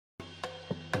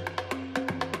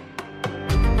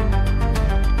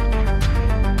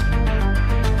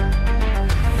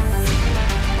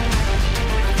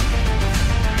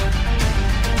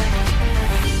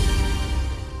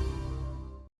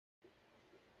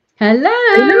Hello,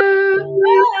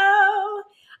 Hello.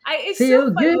 It's so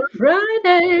feel funny. good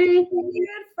Friday.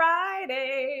 Good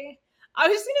Friday. I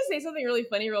was just gonna say something really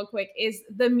funny, real quick. Is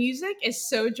the music is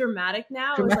so dramatic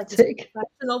now? It was like this Dramatic.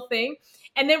 professional thing,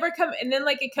 and then and then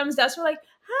like it comes to us. We're like,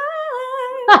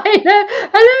 hi.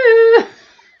 I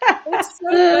know. It's so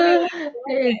funny. Hello. I love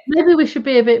it. Maybe we should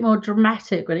be a bit more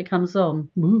dramatic when it comes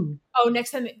on. Ooh, Oh, next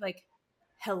time, like,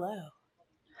 hello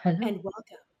hello. and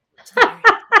welcome to the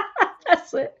Bariatric.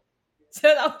 That's it. So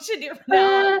that we should do from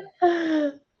now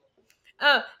on.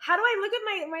 How do I look at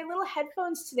my little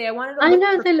headphones today? I wanted to I look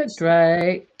know they look professional.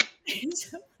 great. It's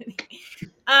so funny.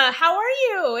 How are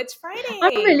you? It's I'm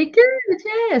Friday. really good.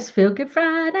 Yes, feel good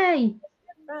Friday.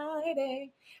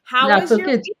 Friday. How No, I was feel your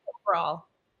good. week overall?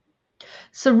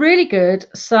 So really good.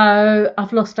 So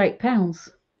I've lost 8 pounds.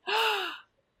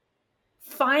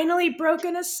 Finally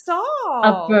broken a I've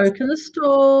stall. broken the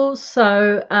stall.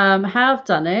 So, how I've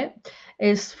done it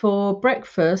is for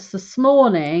breakfast this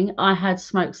morning, I had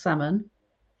smoked salmon.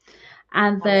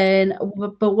 And Love it. then,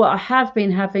 but what I have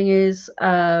been having is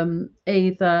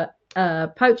either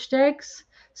poached eggs,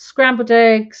 scrambled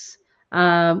eggs,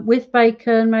 with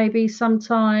bacon, maybe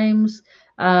sometimes.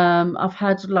 I've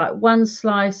had like one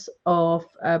slice of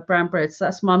brown bread. So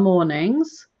that's my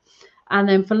mornings. And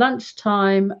then for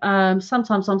lunchtime,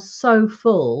 sometimes I'm so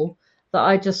full that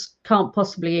I just can't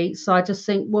possibly eat. So I just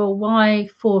think, well, why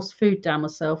force food down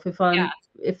myself Yeah.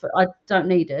 if I don't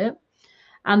need it?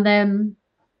 And then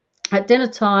at dinner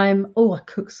time, oh, I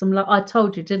cooked some. I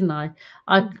told you, didn't I?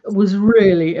 I was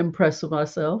really impressed with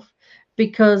myself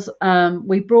because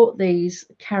we brought these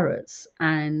carrots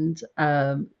and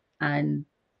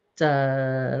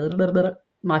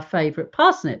my favourite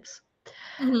parsnips.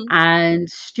 Mhm. And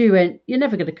Stu went, "You're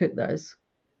never going to cook those.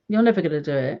 You're never going to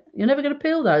do it. You're never going to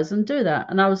peel those and do that."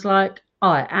 And I was like,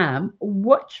 "I am.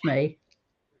 Watch me."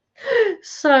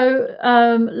 So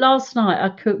last night I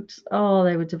cooked. Oh,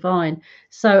 they were divine.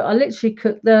 So I literally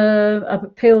cooked them. I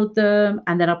peeled them,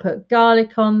 and then I put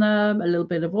garlic on them, a little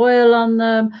bit of oil on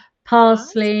them,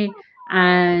 parsley, Awesome.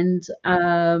 and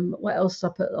what else did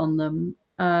I put on them?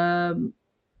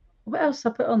 What else did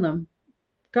I put on them?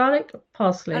 Garlic, I don't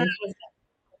parsley, know.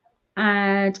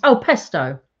 and oh,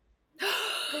 pesto.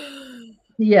 Was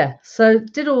Yeah, so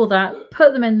did all that,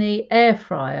 put them in the air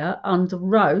fryer under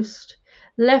roast,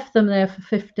 left them there for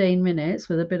 15 minutes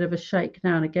with a bit of a shake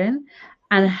now and again.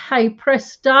 And hey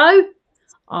presto,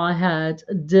 I had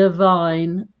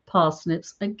divine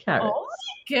parsnips and Oh carrots.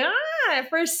 my god.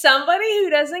 For somebody who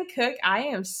doesn't cook, I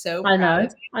am so I proud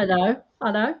of know, I know,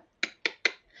 I know. you.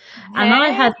 And I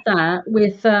Hey. had that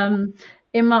with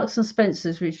in Marks and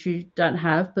Spencers, which you don't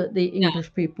have, but the No.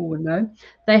 English people will know.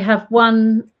 They have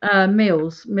one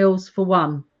meals for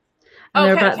one, and Oh,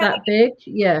 they're kind about of that big.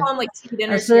 Yeah. like tea And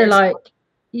dinners so they're here. So like,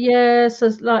 yeah, so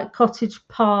it's like cottage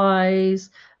pies,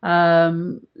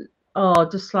 um, oh,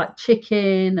 just like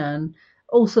chicken and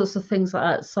all sorts of things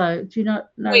like that. So do you not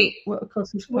know wait, what a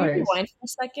cottage can we pie is? rewind for a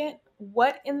second?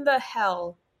 What in the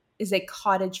hell is a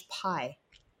cottage pie?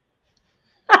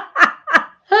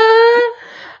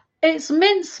 It's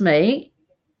mincemeat,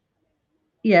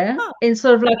 yeah, Huh. in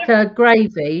sort of I've like never, a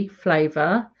gravy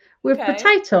flavour with okay.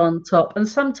 potato on top, and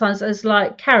sometimes there's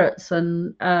like carrots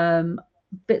and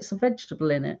bits of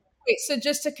vegetable in it. Wait, so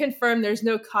just to confirm, there's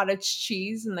no cottage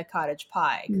cheese in the cottage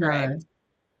pie, No, correct?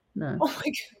 no. Oh my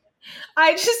god.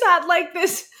 I just had like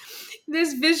this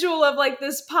visual of like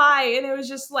this pie and it was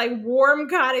just like warm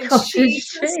cottage cheese Cottage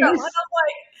and stuff. And cheese. I'm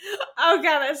like, oh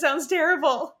god, that sounds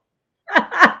terrible.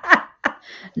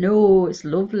 No, it's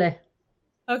lovely.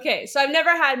 Okay, so I've never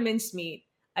had mincemeat.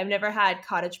 I've never had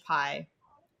cottage pie,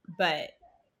 but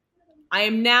I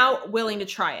am now willing to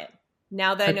try it.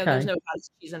 Now that I know there's Okay. no cottage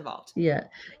cheese involved. Yeah.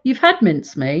 You've had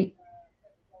mincemeat.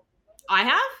 I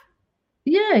have?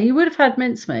 Yeah, you would have had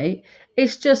mincemeat.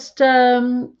 It's just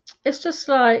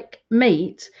like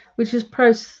meat which is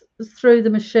processed through the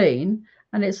machine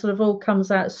and it sort of all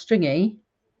comes out stringy.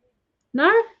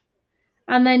 No?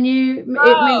 And then it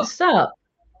Oh. minced up.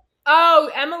 Oh,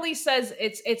 Emily says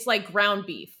it's like ground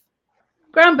beef.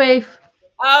 Ground beef.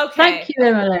 Thank Okay. you,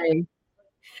 Emily.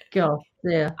 God,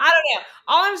 yeah. I don't know.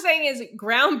 All I'm saying is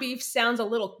ground beef sounds a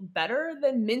little better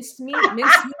than minced meat.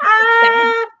 Minced meat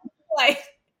sounds like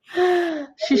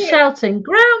She's shouting,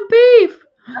 ground beef.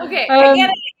 okay, I get it. Um, I get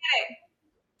it.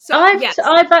 So yes,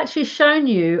 I've actually shown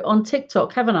you on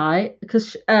TikTok, haven't I?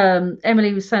 Because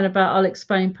Emily was saying about I'll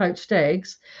explain poached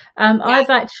eggs. yes, I've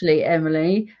actually,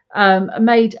 Emily,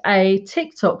 made a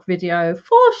TikTok video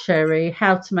for Sherry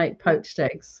how to make poached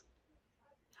eggs.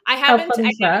 How I fun is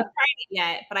haven't that? tried it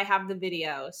yet, but I have the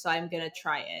video, so I'm gonna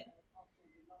try it.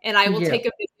 And I will Yeah. take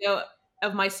a video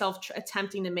of myself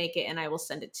attempting to make it, and I will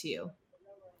send it to you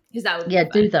because that would be Yeah,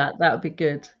 fun. do that. That would be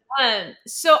good.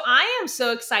 So I am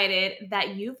so excited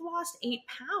that you've lost 8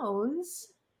 pounds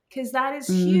because that is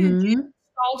huge. You Mm-hmm.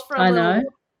 stalled for a I little know. while,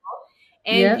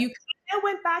 and Yeah, you kind of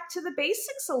went back to the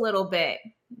basics a little bit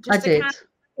I just to kind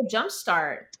did. of jump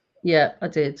start. Yeah, I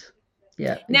did.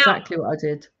 Yeah, Now, exactly what I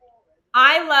did.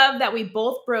 I love that we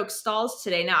both broke stalls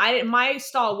today. Now, my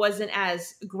stall wasn't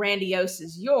as grandiose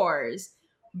as yours,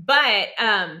 but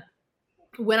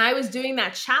when I was doing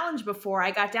that challenge before,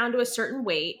 I got down to a certain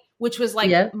weight, which was like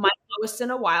Yeah, my lowest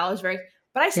in a while. I was but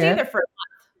I stayed yeah, there for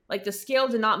like the scale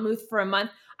did not move for a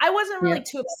month. I wasn't yeah. really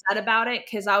too upset about it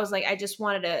because I was like, I just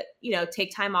wanted to,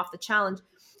 take time off the challenge.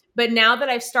 But now that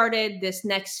I've started this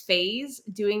next phase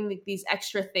doing these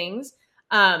extra things,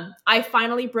 I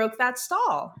finally broke that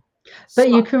stall. But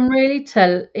So, you can really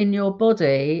tell in your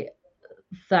body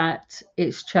that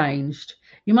it's changed.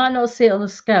 You might not see it on the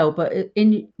scale, but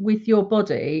in with your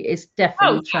body, it's oh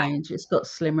definitely changed. It's got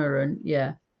slimmer and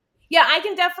yeah, yeah, I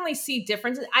can definitely see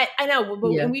differences. I know,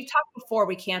 but yeah. and we've talked before,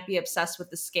 we can't be obsessed with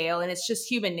the scale, and it's just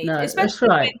human nature, No, that's especially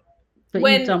right. But you've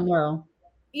when done well.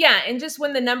 yeah, and just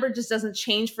when the number just doesn't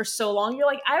change for so long, you're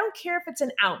like, I don't care if it's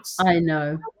an ounce. I know. I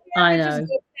don't care I if it just know.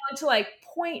 goes down to like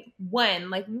point one,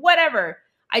 like whatever.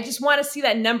 I just want to see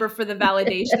that number for the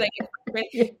validation. I get frustrated.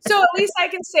 Yeah. So at least I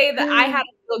can say that I had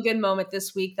a real good moment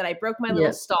this week that I broke my little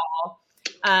Yeah. stall.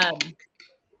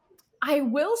 I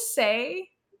will say,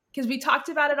 because we talked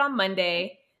about it on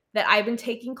Monday, that I've been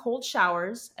taking cold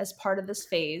showers as part of this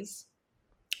phase,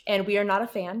 and we are not a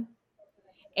fan.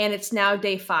 And it's now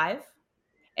day 5,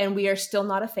 and we are still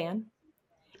not a fan.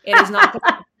 It is not.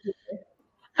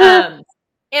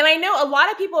 And I know a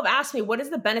lot of people have asked me, what is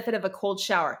the benefit of a cold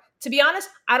shower? To be honest,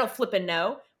 I don't flip and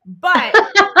know. But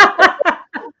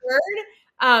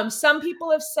some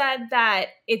people have said that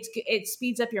it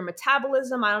speeds up your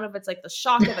metabolism. I don't know if it's like the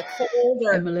shock of the cold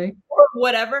Emily. or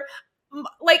whatever.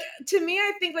 Like to me,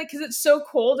 I think like because it's so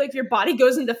cold, like your body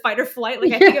goes into fight or flight.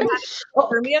 Like I think Yeah, of shock.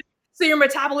 hypothermia, so your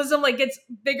metabolism like gets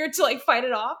bigger to like fight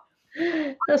it off.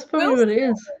 That's probably Will what it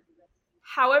is.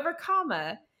 however,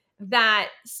 that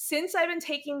since I've been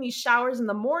taking these showers in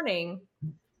the morning,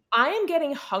 I am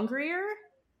getting hungrier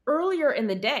earlier in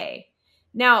the day.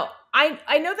 Now,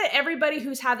 I know that everybody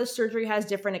who's had the surgery has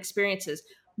different experiences.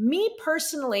 Me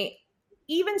personally,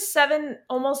 even 7,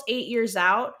 almost 8 years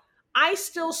out, I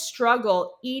still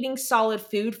struggle eating solid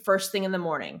food first thing in the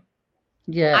morning.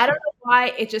 Yeah. I don't know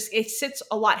why it sits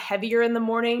a lot heavier in the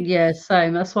morning. Yeah,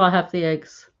 same. That's why I have the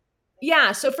eggs.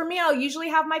 Yeah, so for me, I'll usually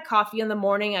have my coffee in the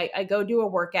morning. I go do a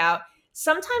workout.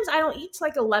 Sometimes I don't eat till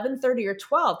like 11:30 or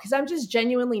 12 because I'm just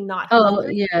genuinely not Oh,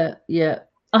 hungry. yeah, yeah.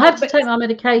 I have to But take my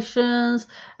medications,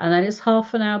 and then it's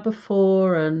half an hour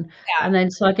before, and yeah,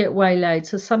 then so I get way late.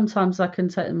 So sometimes I can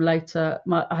take them later.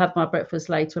 I have my breakfast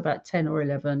later, about 10 or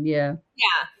 11. Yeah.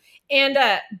 yeah. And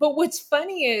but what's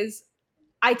funny is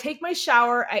I take my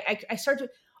shower, I start to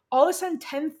all of a sudden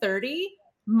 10:30,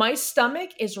 my stomach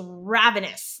is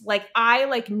ravenous. Like I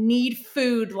like need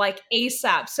food like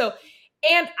ASAP. So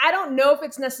and I don't know if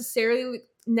it's necessarily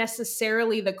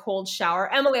the cold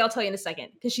shower. Emily, I'll tell you in a second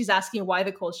because she's asking why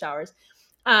the cold showers.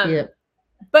 Yeah.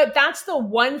 But that's the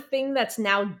one thing that's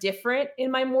now different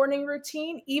in my morning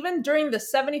routine. Even during the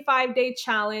 75-day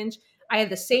challenge, I had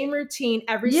the same routine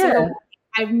every single Yeah. morning.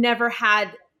 I've never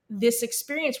had this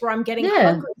experience where I'm getting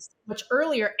Yeah. hungry so much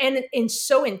earlier and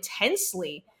so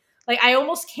intensely. Like I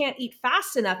almost can't eat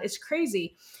fast enough. It's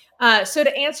crazy. So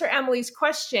to answer Emily's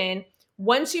question,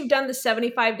 once you've done the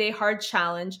 75-day hard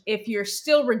challenge, if you're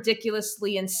still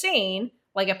ridiculously insane,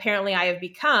 like apparently I have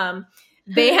become,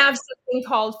 they have something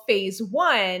called phase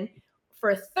 1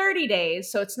 for 30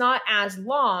 days. So it's not as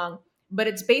long, but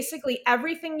it's basically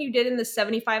everything you did in the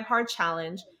 75 hard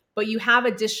challenge, but you have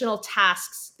additional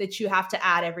tasks that you have to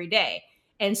add every day.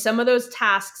 And some of those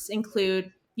tasks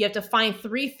include you have to find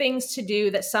 3 things to do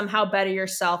that somehow better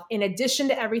yourself in addition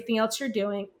to everything else you're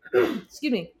doing.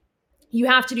 Excuse me. You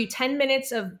have to do 10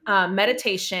 minutes of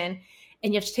meditation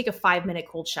and you have to take a 5-minute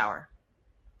cold shower.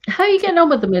 How are you getting on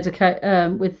with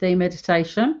with the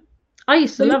meditation? I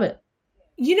used to love it.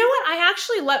 You know what? I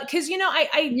actually love because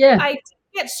Yeah. I did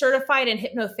get certified in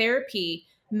hypnotherapy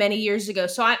many years ago.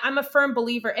 So I'm a firm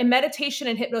believer and meditation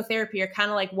and hypnotherapy are kind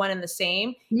of like one and the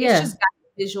same. It's Yeah. just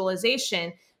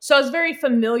visualization. So I was very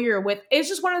familiar with it's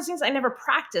just one of those things I never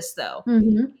practiced though.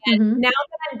 Mhm. Now Mhm. that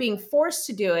I'm being forced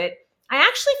to do it, I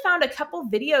actually found a couple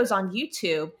videos on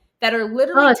YouTube that are Oh,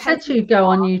 literally I 10 said to you go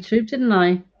on YouTube, didn't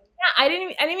I? yeah, I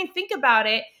didn't even think about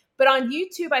it. But on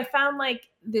YouTube, I found like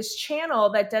this channel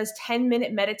that does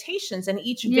 10-minute meditations, and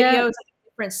each video Yeah. is like a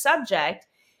different subject.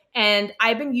 And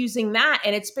I've been using that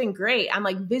and it's been great. I'm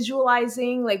like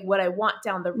visualizing like what I want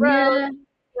down the road. Yeah. And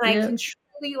I Yeah. can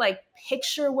truly like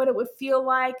picture what it would feel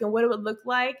like and what it would look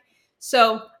like.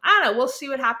 So I don't know. We'll see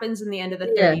what happens in the end of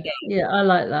the Yeah. 30 days. Yeah. I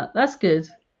like that. That's good.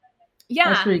 That's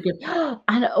Yeah. really good.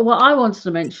 And what I wanted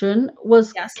to mention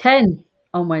was Yes. Ken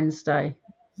on Wednesday.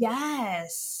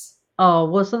 Yes. Oh,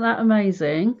 wasn't that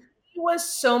amazing? It was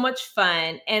so much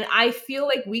fun. And I feel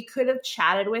like we could have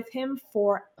chatted with him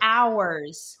for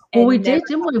hours Well, we and never, did,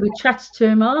 didn't we? We chatted to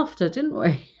him after, didn't we?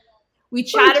 we We were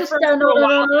chatted just for him going for a on and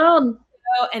while on and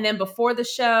on. and then before the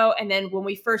show. And then when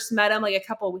we first met him, like a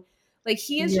couple, like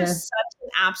he is Yeah, just such an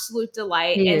absolute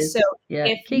delight. he And so is. Yeah,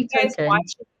 if you Keto guys Ken.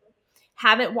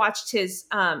 haven't watched his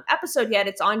episode yet,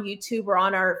 it's on YouTube or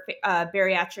on our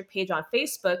bariatric page on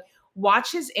Facebook.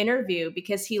 Watch his interview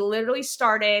because he literally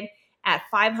started at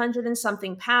 500 and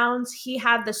something pounds. He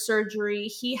had the surgery,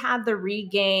 he had the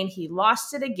regain, he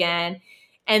lost it again,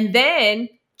 and then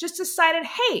just decided,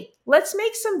 hey, let's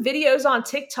make some videos on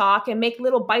TikTok and make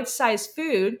little bite-sized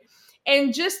food.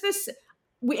 And just this,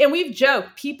 and we've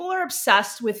joked, people are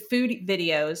obsessed with food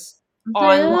videos They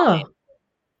online are.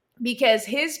 because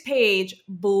his page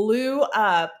blew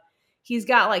up. He's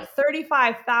got like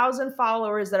 35,000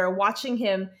 followers that are watching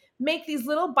him make these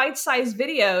little bite-sized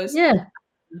videos. Yeah,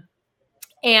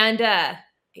 And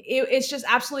it's just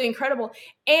absolutely incredible.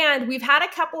 And we've had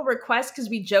a couple requests because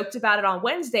we joked about it on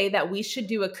Wednesday that we should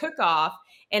do a cook-off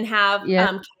and have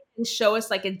yeah, show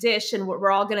us like a dish and we're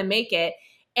all going to make it.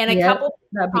 And a yeah. couple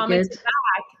That'd be commented good.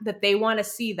 back that they want to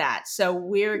see that. So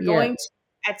we're Yeah, going to,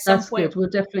 at some that's point, good. We'll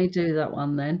definitely do that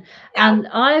one then. yeah, And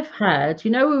I've had, we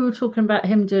were talking about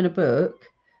him doing a book.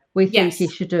 We think he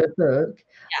yes, should do a book.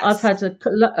 I've yes.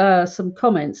 had some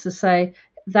comments to say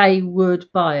they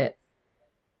would buy it.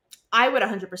 I would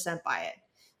 100% buy it.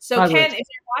 So I Ken, would if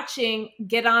you're watching,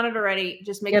 get on it already.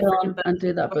 Just make a get freaking on book. and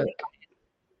do that book.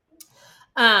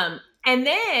 And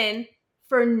then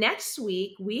for next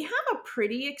week, we have a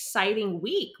pretty exciting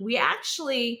week. We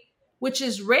actually, which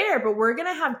is rare, but we're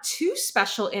gonna have two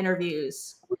special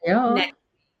interviews Yeah, next.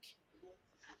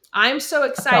 I'm so I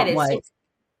can't excited. So wait.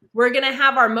 we're gonna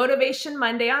have our Motivation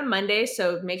Monday on Monday.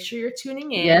 So make sure you're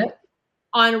tuning Yeah, in.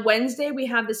 On Wednesday, we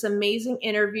have this amazing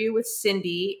interview with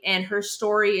Cindy, and her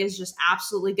story is just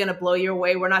absolutely going to blow you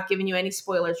away. We're not giving you any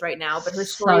spoilers right now, but her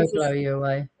story so is just blow you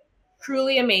away.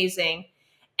 truly amazing.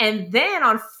 And then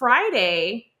on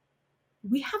Friday,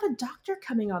 we have a doctor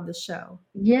coming on the show.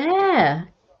 Yeah,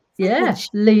 It's like yeah. legit.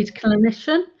 Lead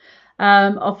clinician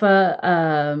of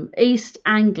a East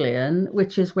Anglian,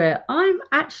 which is where I'm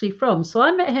actually from. So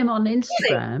I met him on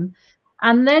Instagram,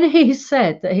 and then he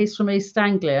said that he's from East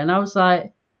Anglia, and I was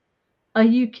like, "Are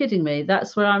you kidding me?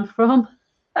 That's where I'm from."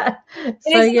 And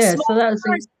So is it a yeah, small so that was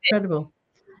town or is it incredible.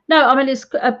 No, I mean it's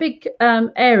a big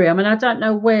area. I mean I don't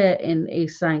know where in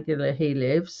East Anglia he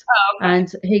lives, okay.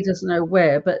 and he doesn't know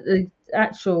where, but the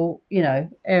actual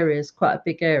area is quite a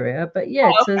big area. But yeah,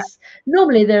 Oh, okay.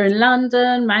 normally they're in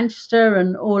London, Manchester,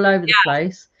 and all over the Yeah.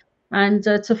 place. And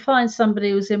to find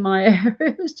somebody who's in my area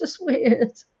it was just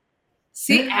weird.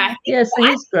 See, Yeah, so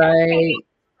he's great.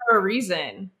 for a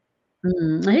reason.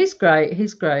 He's great.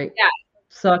 He's great. Yeah.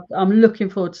 So I'm looking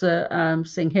forward to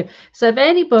seeing him. So if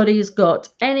anybody's got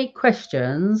any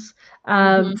questions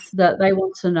Hmm. that they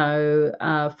want to know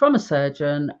from a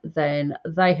surgeon, then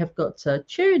they have got to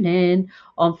tune in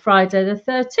on Friday the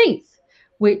 13th,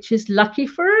 which is lucky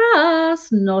for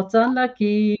us, not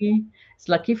unlucky. It's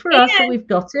lucky for us that And we've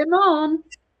got him on.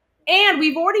 And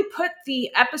we've already put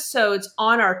the episodes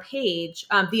on our page,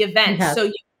 the We events. have. So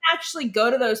you can actually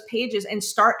go to those pages and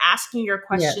start asking your Yeah.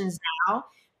 questions now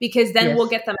because then we'll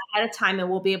Yes. get them ahead of time and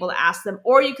we'll be able to ask them.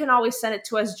 Or you can always send it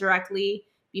to us directly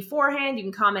beforehand. You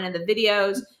can comment in the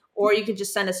videos or you can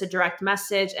just send us a direct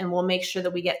message and we'll make sure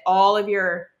that we get all of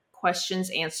your questions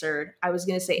answered. I was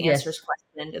going to say answers Yes.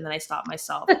 questioned and then I stopped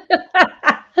myself.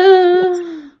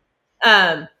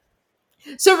 Um,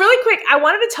 so really quick, I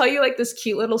wanted to tell you like this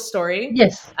cute little story.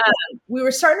 Yes. We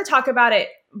were starting to talk about it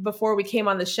before we came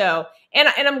on the show. And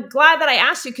I'm glad that I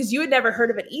asked you because you had never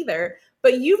heard of it either.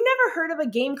 But you've never heard of a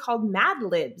game called Mad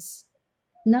Libs,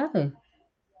 No.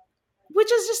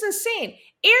 which is just insane.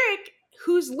 Eric,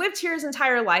 who's lived here his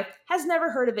entire life, has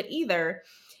never heard of it either.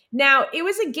 Now, it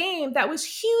was a game that was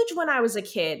huge when I was a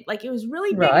kid. Like, it was really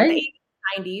big in the Right.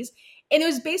 80s, 90s. And it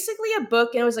was basically a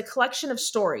book and it was a collection of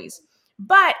stories.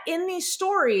 But in these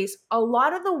stories, a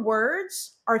lot of the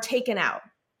words are taken out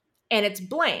and it's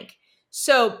blank.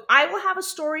 So I will have a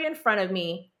story in front of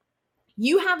me.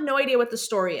 You have no idea what the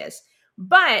story is,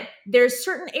 but there's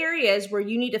certain areas where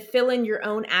you need to fill in your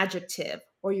own adjective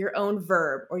or your own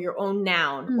verb or your own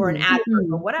noun or an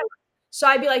adverb or Mm. whatever. So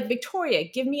I'd be like, Victoria,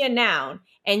 give me a noun.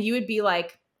 And you would be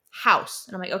like, house.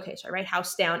 And I'm like, okay. So I write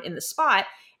house down in the spot.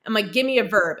 I'm like, give me a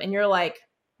verb. And you're like,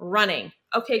 running.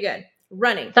 Okay, good.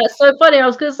 Running. That's so funny. I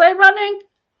was going to say running.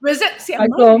 See, I'm I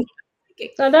not go even on.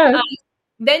 thinking. I know.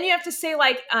 Then you have to say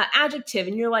like adjective,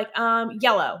 and you're like,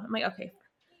 yellow. I'm like, okay.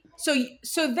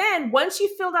 So then once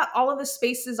you filled out all of the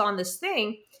spaces on this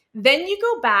thing, then you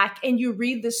go back and you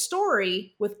read the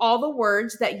story with all the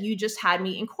words that you just had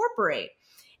me incorporate.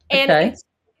 And Okay.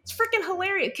 it's freaking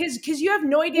hilarious because you have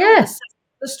no idea what Yeah.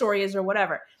 the story is or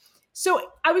whatever.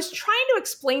 So I was trying to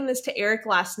explain this to Eric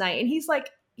last night, and he's like,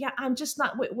 "Yeah, I'm just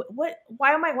not. What?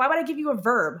 Why am I? Why would I give you a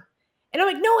verb?" And I'm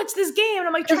like, "No, it's this game." And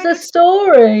I'm like It's trying a to explain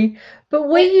story. But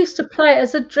we it. used to play it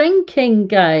as a drinking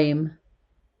game.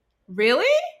 Really?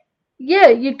 Yeah,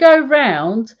 you go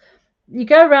around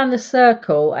the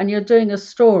circle and you're doing a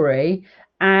story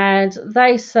and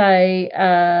they say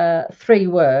 3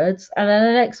 words and then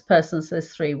the next person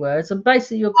says 3 words and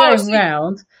basically you're Oh, going so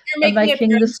round you're and making it making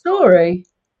the very slow, story.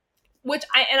 which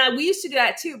we used to do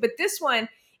that too. But this one,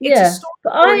 it's a Yeah, story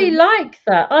but already. I like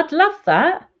that. I'd love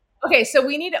that. Okay, so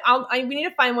we need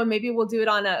to find one. Maybe we'll do it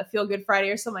on a Feel Good Friday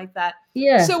or something like that.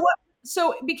 Yeah. So what?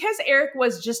 So because Eric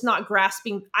was just not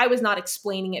grasping, I was not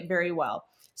explaining it very well.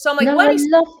 So I'm like, No, let I me.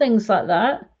 love things like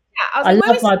that. I was I like,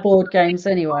 let me love see my board games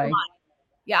anyway. online.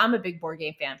 Yeah, I'm a big board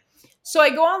game fan. So I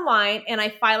go online and I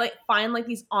find like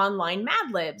these online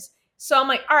Mad Libs. So I'm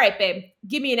like, all right, babe,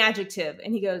 give me an adjective.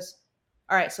 And he goes,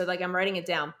 all right. So like I'm writing it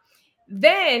down.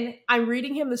 Then I'm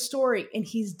reading him the story and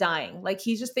he's dying. Like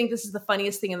he just thinks this is the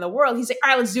funniest thing in the world. He's like, all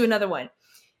right, let's do another one.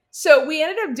 So we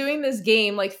ended up doing this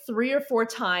game like 3 or 4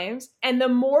 times. And the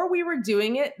more we were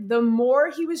doing it, the more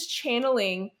he was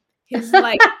channeling his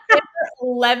like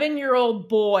 11-year-old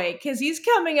boy because he's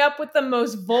coming up with the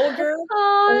most vulgar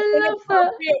and Oh, I love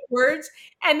that. inappropriate words.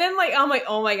 And then like I'm like,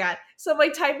 oh my God. So I'm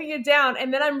like typing it down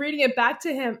and then I'm reading it back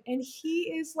to him and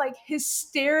he is like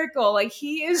hysterical. Like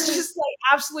he is just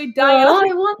like absolutely dying. And I'm Oh,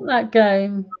 like, I want that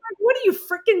game. what are you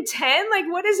freaking 10? Like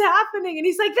what is happening? And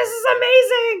he's like, this is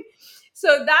amazing.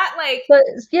 So that like, But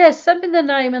yeah, send me the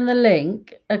name and the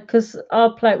link because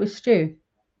I'll play it with Stu.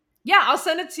 yeah, I'll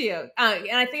send it to you.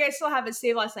 And I think I still have it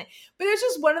saved last night. But there's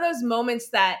just one of those moments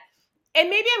that, and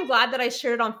maybe I'm glad that I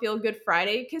shared it on Feel Good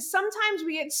Friday because sometimes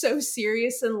we get so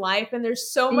serious in life and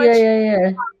there's so Yeah, much yeah,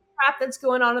 yeah. crap that's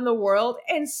going on in the world.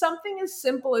 And something as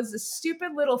simple as this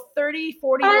stupid little 30,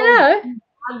 40-year I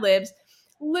old know. lives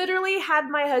literally had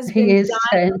my He husband is dying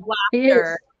 10. of He laughter.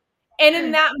 is. And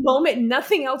in that moment,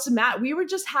 nothing else mattered. We were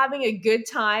just having a good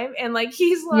time. And like,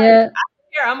 he's like, Yeah, I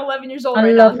don't care. I'm 11 years old I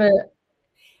right now. love it.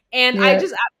 And I Yeah,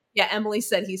 just, yeah, Emily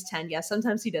said he's 10. Yeah,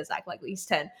 sometimes he does act like he's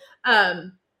 10.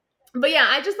 But yeah,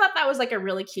 I just thought that was like a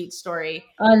really cute story.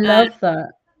 I Uh, love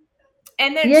that.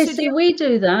 and then, Yeah, so do see, you, we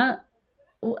do that.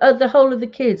 The whole of the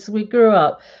kids, we grew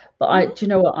up. But mhm. do you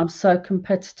know what? I'm so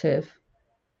competitive.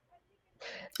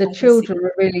 The I can see. children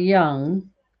are really young,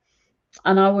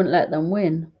 and I wouldn't let them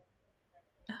win.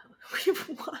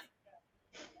 Why?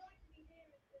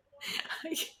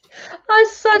 I'm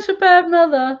such a bad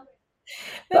mother.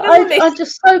 That But doesn't make I'm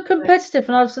just so competitive,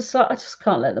 and I was just like, I just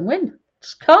can't let them win.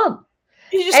 Just can't.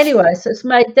 you just Anyway, so it's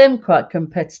made them quite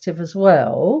competitive as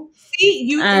well. see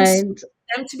you inspire And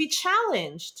them to be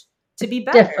challenged, to be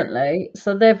better. definitely,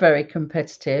 so they're very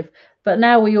competitive. But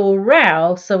now we all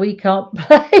row, so we can't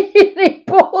play any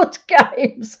board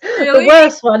games. The Really?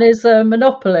 worst one is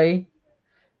Monopoly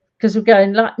because we're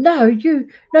going like, no, you,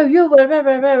 blah, blah, blah,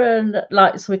 blah, and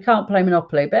like, so we can't play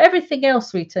Monopoly. But everything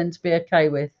else we tend to be okay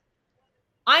with.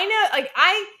 I know, like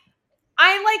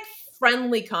I like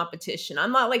friendly competition.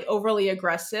 I'm not like overly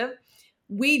aggressive.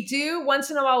 We do once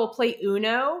in a while we'll play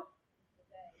Uno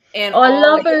and I all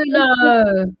love like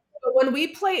Uno. but when we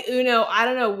play Uno, I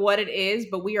don't know what it is,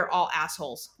 but we are all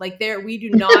assholes. Like there, we do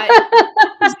not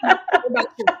about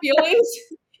your feelings.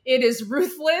 It is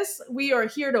ruthless. We are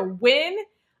here to win.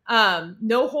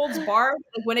 No holds barred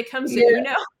like, when it comes to Yeah,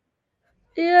 Uno.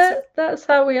 yeah, that's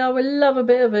how we are. We love a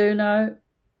bit of Uno.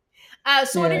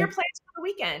 So what are Yeah. your plans for the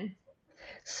weekend?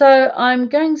 So I'm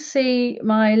going to see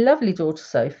my lovely daughter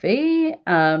Sophie,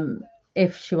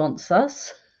 if she wants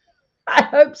us. I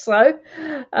hope so.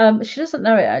 She doesn't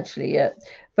know it actually yet,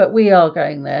 but we are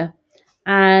going there,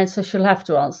 and so she'll have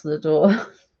to answer the door.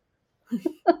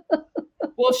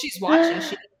 Well, if she's watching,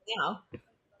 she doesn't know.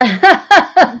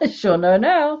 Sure, no,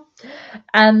 now.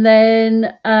 And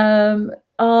then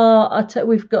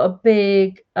we've got a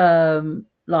big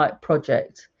like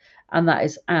project, and that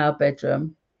is our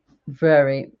bedroom.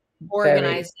 Very, very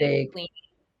Organizing, big clean.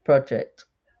 project.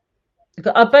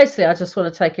 I just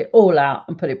want to take it all out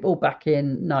and put it all back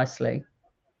in nicely.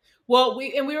 Well,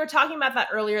 we were talking about that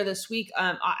earlier this week.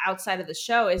 Outside of the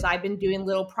show, is I've been doing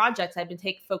little projects. I've been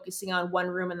focusing on one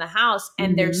room in the house,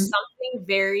 and there's Hmm. something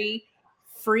very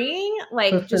freeing,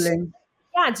 like just Fulfilling.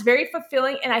 yeah, it's very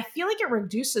fulfilling, and I feel like it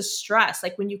reduces stress.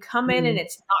 Like when you come in and Mm.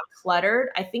 it's not cluttered,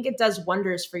 I think it does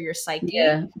wonders for your psyche.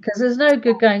 Yeah, because there's no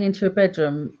good going into a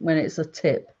bedroom when it's a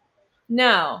tip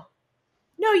No,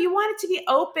 no, you want it to be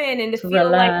open and to to feel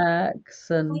like relax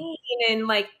and clean and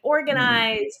like mm,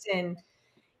 organized and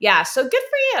yeah. So good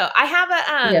for you.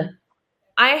 yeah.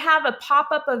 I have a pop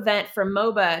up event for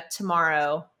MOBA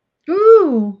tomorrow.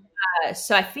 Ooh,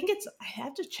 So I think I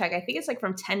have to check. I think it's like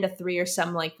from 10 to 3 or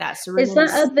something like that. So we're is going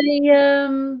to be,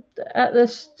 that at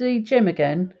the gym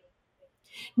again?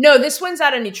 no, this one's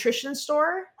at a nutrition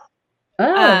store.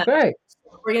 Oh, Uh, great,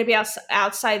 we're going to be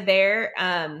outside there,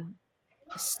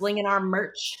 slinging our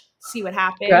merch, see what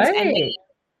happens. great,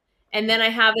 And then I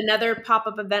have another pop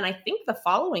up event, I think the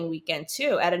following weekend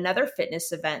too, at another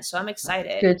fitness event. So I'm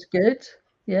excited. good, good.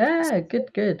 Yeah,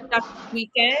 good, good. Productive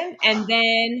weekend. And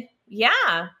then,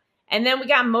 yeah. And then we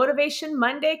got Motivation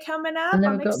Monday coming up. And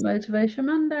then I'm we've got excited. Motivation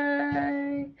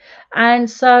Monday, and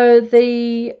so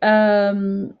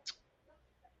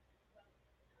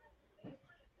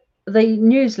the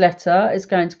newsletter is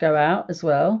going to go out as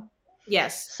well.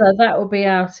 Yes. So that will be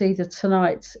out either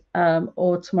tonight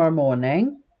or tomorrow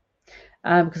morning,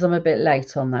 because I'm a bit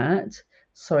late on that.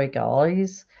 Sorry,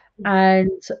 guys.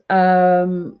 And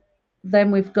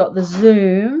then we've got the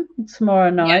Zoom tomorrow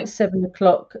Yeah. night, 7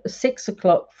 o'clock, 6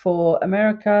 o'clock for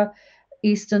America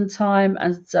Eastern time,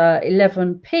 and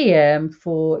 11 p.m.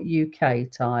 for UK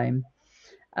time.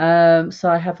 So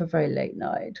I have a very late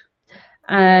night.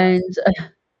 Yeah.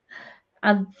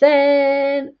 And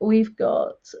then we've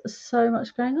got so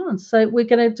much going on. So we're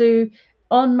going to do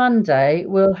on Monday,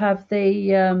 we'll have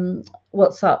the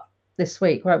what's up this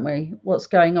week, won't we? What's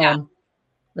going Yeah. on?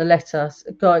 The letter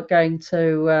going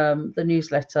to the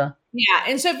newsletter. Yeah.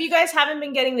 And so if you guys haven't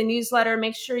been getting the newsletter,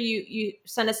 make sure you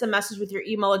send us a message with your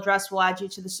email address. We'll add you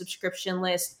to the subscription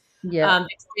list. Yeah,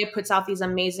 Victoria puts out these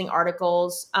amazing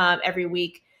articles every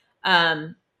week.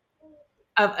 Um,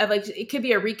 of like it could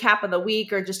be a recap of the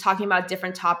week or just talking about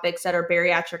different topics that are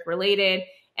bariatric related.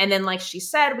 And then, like she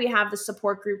said, we have the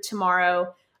support group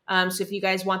tomorrow. So if you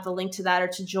guys want the link to that or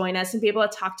to join us and be able to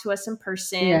talk to us in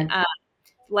person, yeah.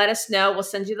 let us know. We'll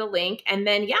send you the link. And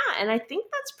then, yeah, and I think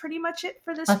that's pretty much it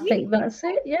for I this week. think that's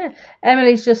it. Yeah.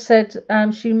 Emily's just said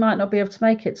she might not be able to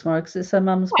make it tomorrow because it's her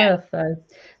mum's Okay. birthday.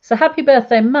 So happy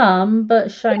birthday, mum! But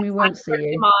shame we won't Happy see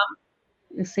birthday, you. Mom.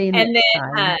 We'll see you And next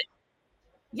then, time.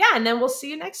 yeah, and then we'll see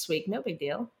you next week. No big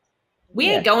deal. We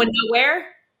ain't Yeah. going nowhere.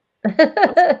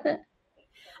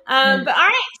 But all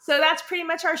right, so that's pretty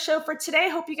much our show for today.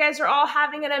 Hope you guys are all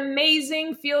having an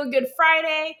amazing Feel Good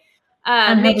Friday.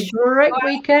 And have Make a sure you go great out,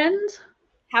 weekend.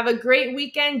 have a great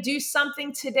weekend. Do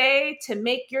something today to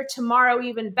make your tomorrow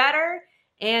even better.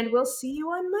 And we'll see you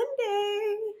on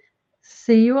Monday.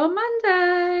 See you on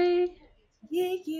Monday. Yeah, yeah.